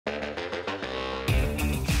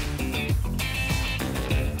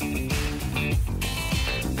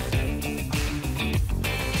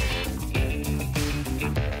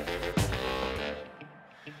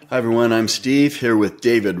Hi, everyone. I'm Steve here with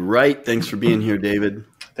David Wright. Thanks for being here, David.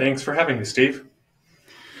 Thanks for having me, Steve.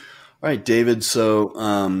 All right, David. So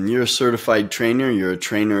you're a certified trainer. You're a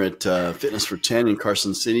trainer at Fitness for 10 in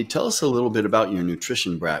Carson City. Tell us a little bit about your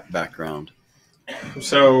nutrition background.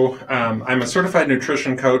 So I'm a certified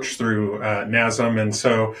nutrition coach through NASM, and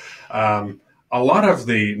so a lot of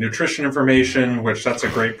the nutrition information, which that's a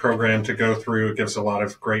great program to go through, it gives a lot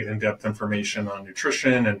of great in-depth information on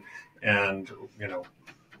nutrition and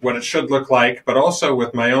what it should look like, but also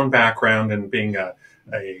with my own background and being a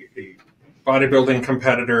bodybuilding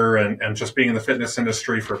competitor and just being in the fitness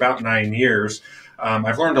industry for about 9 years,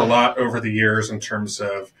 I've learned a lot over the years in terms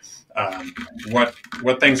of what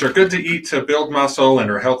things are good to eat to build muscle and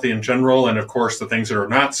are healthy in general, and of course the things that are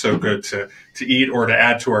not so good to eat or to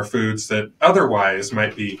add to our foods that otherwise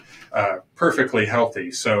might be perfectly healthy.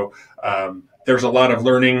 So there's a lot of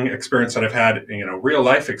learning experience that I've had, real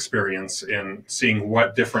life experience in seeing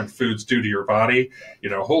what different foods do to your body.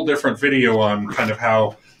 A whole different video on kind of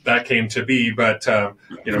how that came to be, but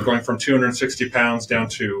going from 260 pounds down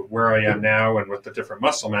to where I am now and with the different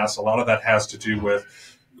muscle mass, a lot of that has to do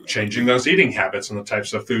with changing those eating habits and the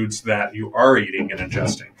types of foods that you are eating and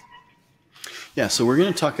ingesting. Yeah, so we're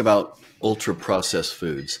going to talk about ultra processed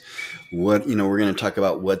foods. We're going to talk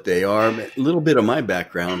about what they are. A little bit of my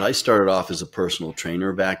background. I started off as a personal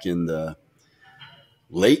trainer back in the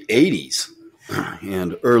late 80s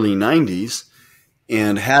and early 90s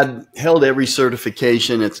and had held every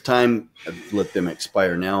certification at the time. I've let them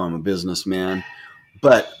expire now. I'm a businessman.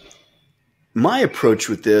 But my approach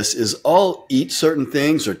with this is I'll eat certain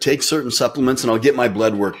things or take certain supplements and I'll get my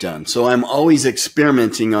blood work done. So I'm always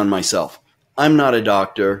experimenting on myself. I'm not a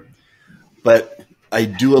doctor, but I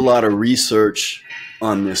do a lot of research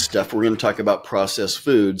on this stuff. We're going to talk about processed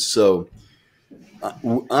foods. So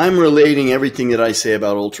I'm relating everything that I say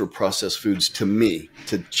about ultra processed foods to me,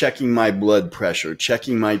 to checking my blood pressure,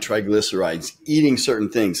 checking my triglycerides, eating certain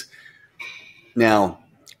things. Now,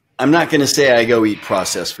 I'm not going to say I go eat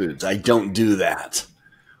processed foods. I don't do that.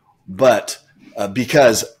 But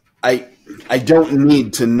because I don't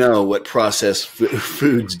need to know what processed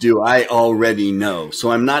foods do. I already know. So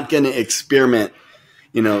I'm not going to experiment,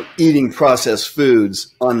 eating processed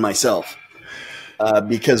foods on myself.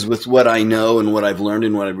 Because with what I know and what I've learned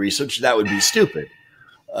and what I've researched, that would be stupid.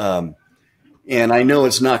 And I know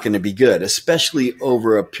it's not going to be good, especially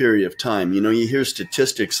over a period of time. You hear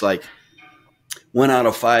statistics like 1 out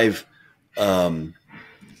of 5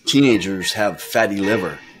 teenagers have fatty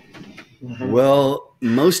liver. Mm-hmm. Well,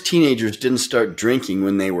 most teenagers didn't start drinking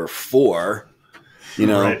when they were 4,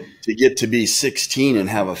 right, to get to be 16 and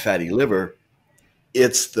have a fatty liver.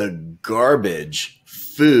 It's the garbage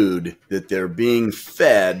food that they're being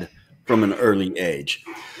fed from an early age.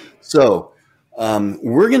 So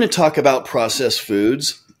we're going to talk about processed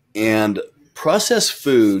foods, and processed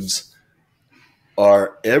foods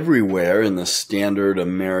are everywhere in the standard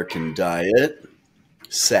American diet.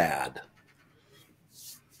 Sad.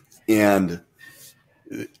 And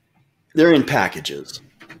they're in packages.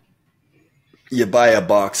 You buy a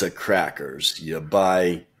box of crackers. You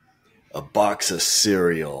buy a box of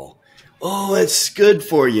cereal. Oh, it's good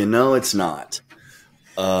for you. No, it's not.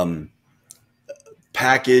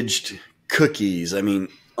 Packaged cookies. I mean,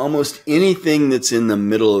 almost anything that's in the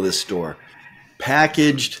middle of the store.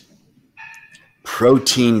 Packaged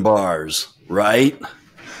protein bars, right?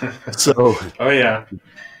 So, oh yeah.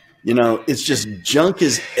 It's just junk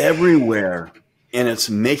is everywhere, and it's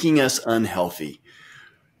making us unhealthy.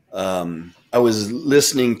 I was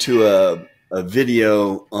listening to a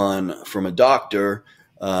video from a doctor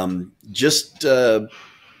just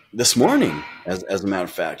this morning, as a matter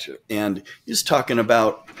of fact, and he's talking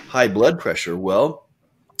about high blood pressure. Well,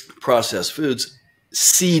 processed foods,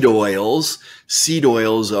 seed oils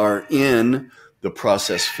are in the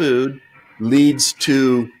processed food, leads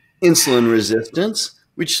to insulin resistance,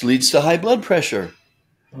 which leads to high blood pressure.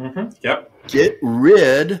 Mm-hmm. Yep. Get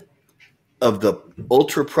rid of the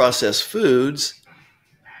ultra processed foods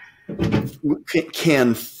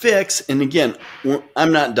can fix. And again,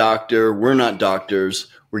 I'm not doctor. We're not doctors.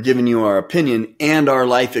 We're giving you our opinion and our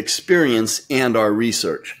life experience and our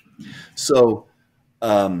research. So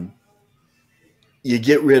you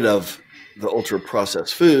get rid of the ultra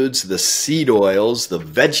processed foods, the seed oils, the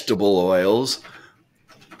vegetable oils,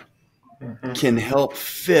 mm-hmm, can help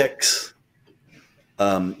fix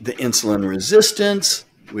the insulin resistance,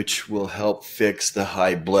 which will help fix the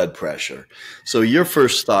high blood pressure. So your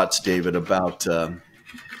first thoughts, David, about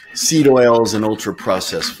seed oils and ultra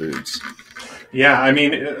processed foods? Yeah, I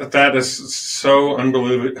mean that is so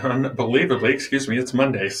unbelievably. Excuse me, it's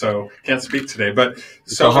Monday, so can't speak today. But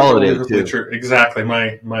It's a so holiday unbelievably too. true. Exactly,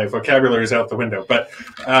 my vocabulary is out the window. But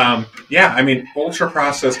yeah, I mean ultra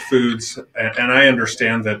processed foods, and I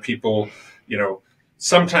understand that people, you know,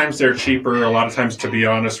 sometimes they're cheaper. A lot of times, to be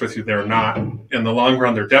honest with you, they're not. In the long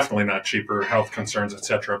run, they're definitely not cheaper. Health concerns,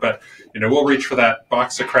 etc. But we'll reach for that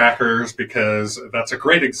box of crackers because that's a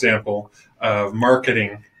great example of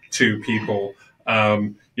marketing to people.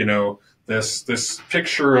 This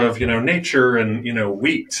picture of nature and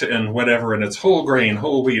wheat and whatever, and it's whole grain,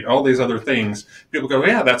 whole wheat, all these other things. People go,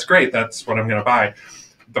 yeah, that's great. That's what I'm going to buy.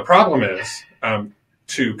 The problem is,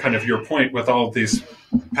 to kind of your point, with all of these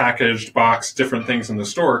packaged box different things in the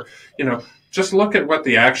store, just look at what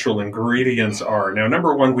the actual ingredients are. Now,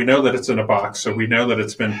 number one, we know that it's in a box, so we know that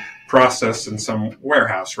it's been processed in some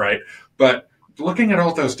warehouse, right? But looking at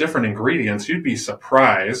all those different ingredients, you'd be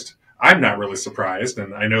surprised. I'm not really surprised,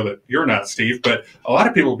 and I know that you're not, Steve, but a lot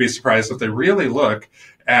of people will be surprised if they really look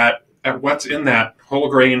at what's in that whole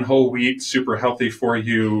grain, whole wheat, super healthy for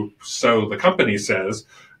you, so the company says,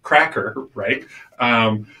 cracker, right?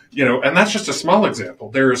 And that's just a small example.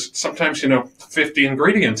 There's sometimes, 50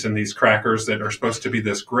 ingredients in these crackers that are supposed to be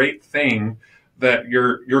this great thing that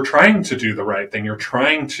you're trying to do the right thing. You're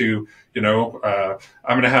trying to, I'm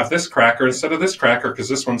going to have this cracker instead of this cracker because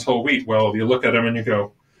this one's whole wheat. Well, you look at them and you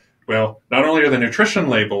go, well, not only are the nutrition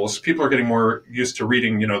labels, people are getting more used to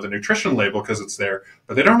reading, the nutrition label because it's there,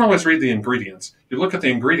 but they don't always read the ingredients. You look at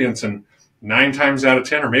the ingredients and 9 times out of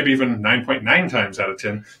 10, or maybe even 9.9 times out of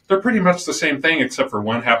 10, they're pretty much the same thing, except for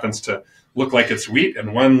one happens to look like it's wheat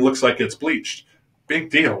and one looks like it's bleached. Big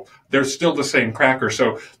deal. They're still the same cracker.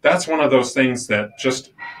 So that's one of those things that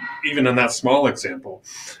just, even in that small example,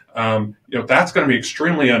 that's going to be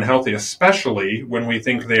extremely unhealthy, especially when we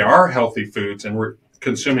think they are healthy foods and we're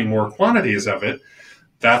consuming more quantities of it.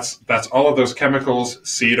 That's all of those chemicals,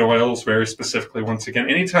 seed oils, very specifically. Once again,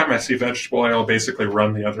 anytime I see vegetable oil, basically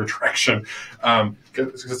run the other direction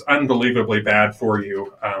because it's unbelievably bad for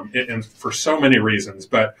you, and for so many reasons.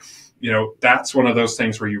 But that's one of those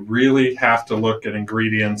things where you really have to look at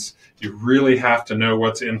ingredients. You really have to know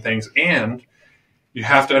what's in things, and you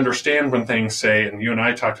have to understand when things say. And you and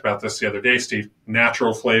I talked about this the other day, Steve.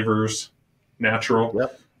 Natural flavors, natural.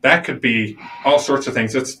 Yep. That could be all sorts of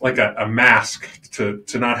things. It's like a mask to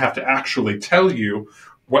not have to actually tell you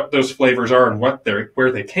what those flavors are and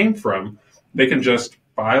where they came from. They can just,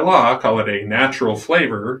 by law, call it a natural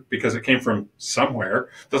flavor because it came from somewhere.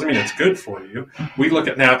 Doesn't mean it's good for you. We look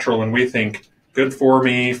at natural and we think good for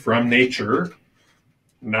me from nature.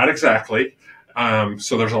 Not exactly.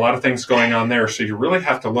 So there's a lot of things going on there. So you really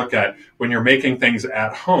have to look at when you're making things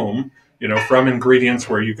at home, from ingredients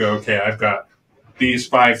where you go, okay, I've got these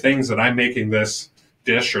 5 things that I'm making this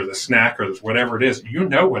dish or the snack or whatever it is,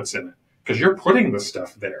 what's in it because you're putting the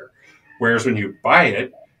stuff there. Whereas when you buy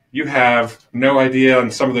it, you have no idea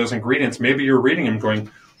on some of those ingredients. Maybe you're reading them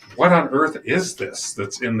going, what on earth is this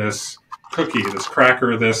that's in this cookie, this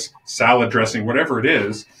cracker, this salad dressing, whatever it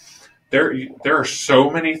is? There are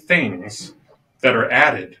so many things that are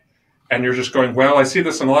added. And you're just going, well, I see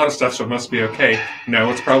this in a lot of stuff, so it must be okay.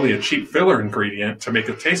 No, it's probably a cheap filler ingredient to make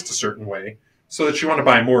it taste a certain way, so that you want to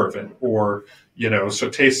buy more of it, or so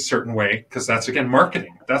it tastes a certain way, because that's again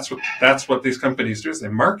marketing. That's what these companies do, is they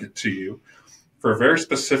market to you for a very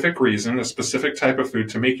specific reason, a specific type of food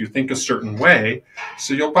to make you think a certain way,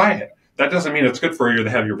 so you'll buy it. That doesn't mean it's good for you to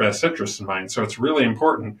have your best interests in mind. So it's really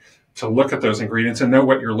important to look at those ingredients and know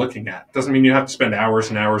what you're looking at. Doesn't mean you have to spend hours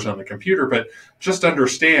and hours on the computer, but just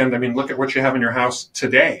understand. I mean, look at what you have in your house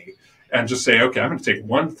today and just say, okay, I'm going to take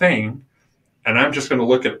one thing and I'm just going to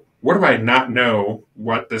look at, what do I not know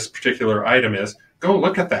what this particular item is? Go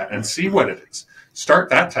look at that and see what it is. Start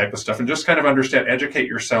that type of stuff and just kind of understand, educate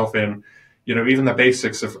yourself in, even the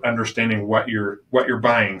basics of understanding what you're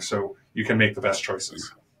buying so you can make the best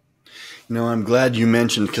choices. I'm glad you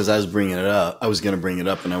mentioned, because I was bringing it up. I was going to bring it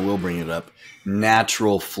up, and I will bring it up.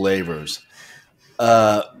 Natural flavors.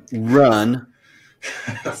 Run.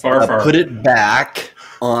 Far. Put it back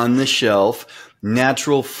on the shelf.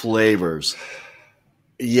 Natural flavors.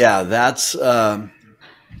 Yeah, that's not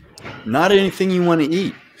anything you want to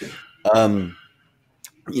eat.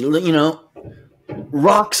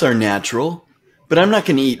 Rocks are natural, but I'm not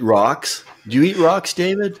going to eat rocks. Do you eat rocks,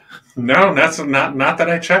 David? No, that's not that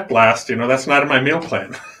I checked last. That's not in my meal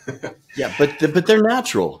plan. Yeah, but they're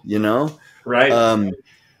natural, Right.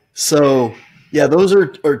 So yeah, those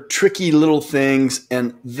are tricky little things,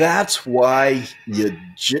 and that's why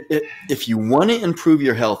if you want to improve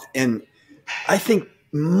your health, and I think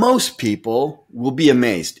most people will be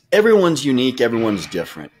amazed. Everyone's unique, everyone's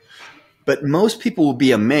different. But most people will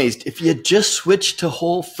be amazed if you just switch to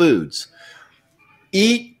whole foods.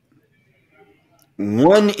 Eat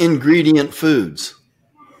one ingredient foods.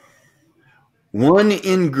 One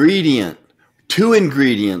ingredient, two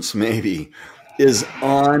ingredients maybe, is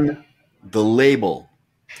on the label.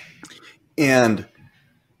 And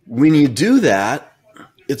when you do that,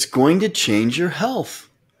 it's going to change your health.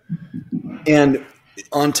 And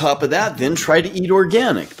on top of that, then try to eat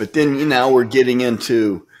organic. But then now we're getting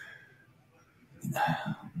into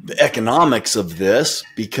the economics of this,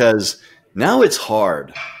 because now it's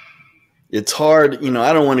hard. It's hard.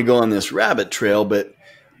 I don't want to go on this rabbit trail, but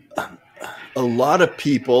a lot of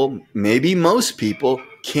people, maybe most people,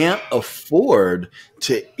 can't afford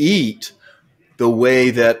to eat the way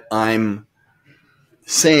that I'm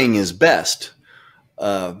saying is best.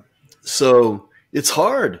 So it's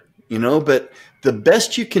hard, but the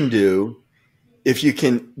best you can do, if you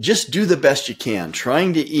can just do the best you can,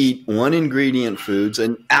 trying to eat one ingredient foods.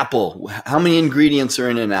 An apple, how many ingredients are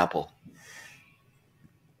in an apple?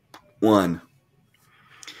 One.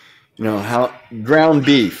 How ground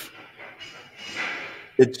beef,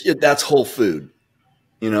 that's whole food.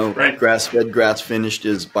 Right. Grass-fed, grass-finished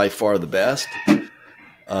is by far the best.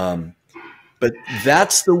 But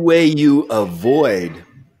that's the way you avoid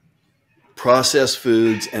processed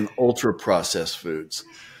foods and ultra-processed foods.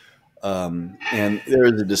 And there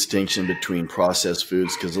is a distinction between processed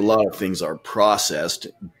foods, because a lot of things are processed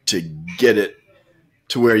to get it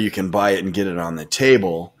to where you can buy it and get it on the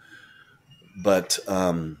table. But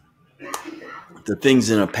the things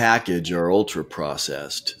in a package are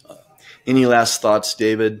ultra-processed. Any last thoughts,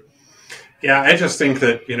 David? Yeah, I just think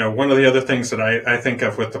that, one of the other things that I think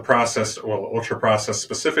of with the processed, well, ultra-processed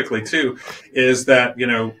specifically too, is that,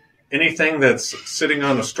 anything that's sitting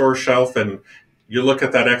on the store shelf and you look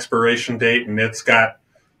at that expiration date and it's got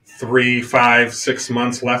 3, 5, 6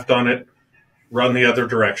 months left on it, run the other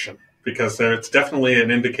direction, because it's definitely an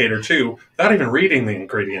indicator too, without even reading the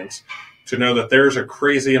ingredients, to know that there's a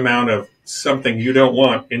crazy amount of something you don't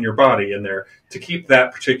want in your body in there to keep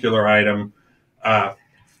that particular item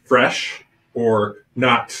fresh, or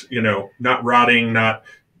not, not rotting, not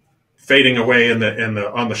fading away on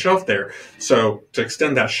the shelf there. So to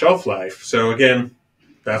extend that shelf life. So again,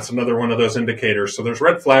 that's another one of those indicators. So there's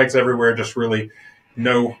red flags everywhere. Just really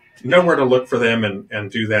know where to look for them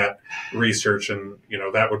and do that research. And,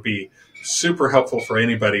 that would be super helpful for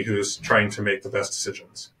anybody who's trying to make the best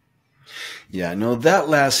decisions. Yeah, no, that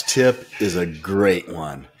last tip is a great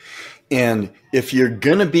one. And if you're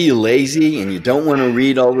going to be lazy and you don't want to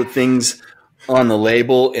read all the things on the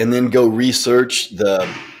label and then go research the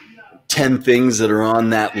 10 things that are on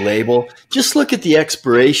that label, just look at the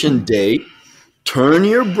expiration date, turn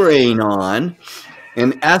your brain on,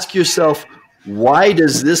 and ask yourself, why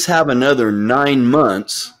does this have another 9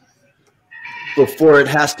 months before it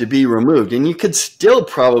has to be removed? And you could still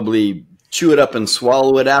probably chew it up and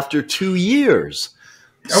swallow it after 2 years.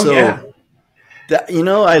 Oh, so, yeah. That,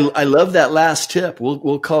 I love that last tip.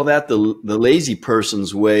 We'll call that the lazy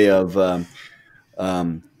person's way of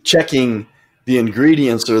checking the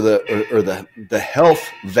ingredients or the health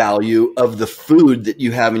value of the food that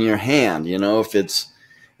you have in your hand. If it's,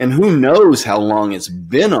 and who knows how long it's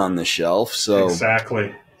been on the shelf. So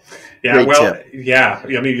exactly. Yeah, tip. Yeah.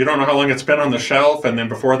 I mean, you don't know how long it's been on the shelf, and then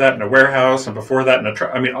before that in a warehouse, and before that in a truck.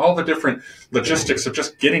 I mean, all the different logistics of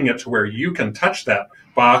just getting it to where you can touch that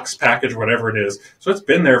box, package, whatever it is. So it's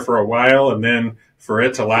been there for a while, and then for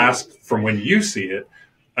it to last from when you see it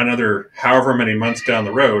another however many months down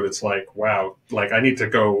the road, it's like, wow, like I need to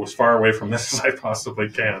go as far away from this as I possibly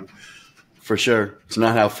can. For sure. It's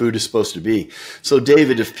not how food is supposed to be. So,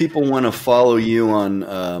 David, if people want to follow you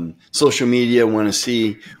on social media, want to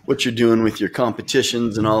see what you're doing with your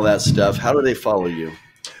competitions and all that stuff, how do they follow you?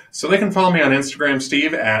 So they can follow me on Instagram,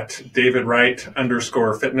 Steve, at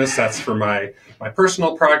DavidWright_fitness. That's for my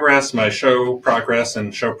personal progress, my show progress,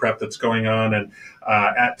 and show prep that's going on, and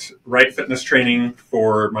at Wright Fitness Training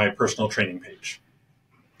for my personal training page.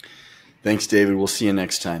 Thanks, David. We'll see you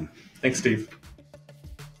next time. Thanks, Steve.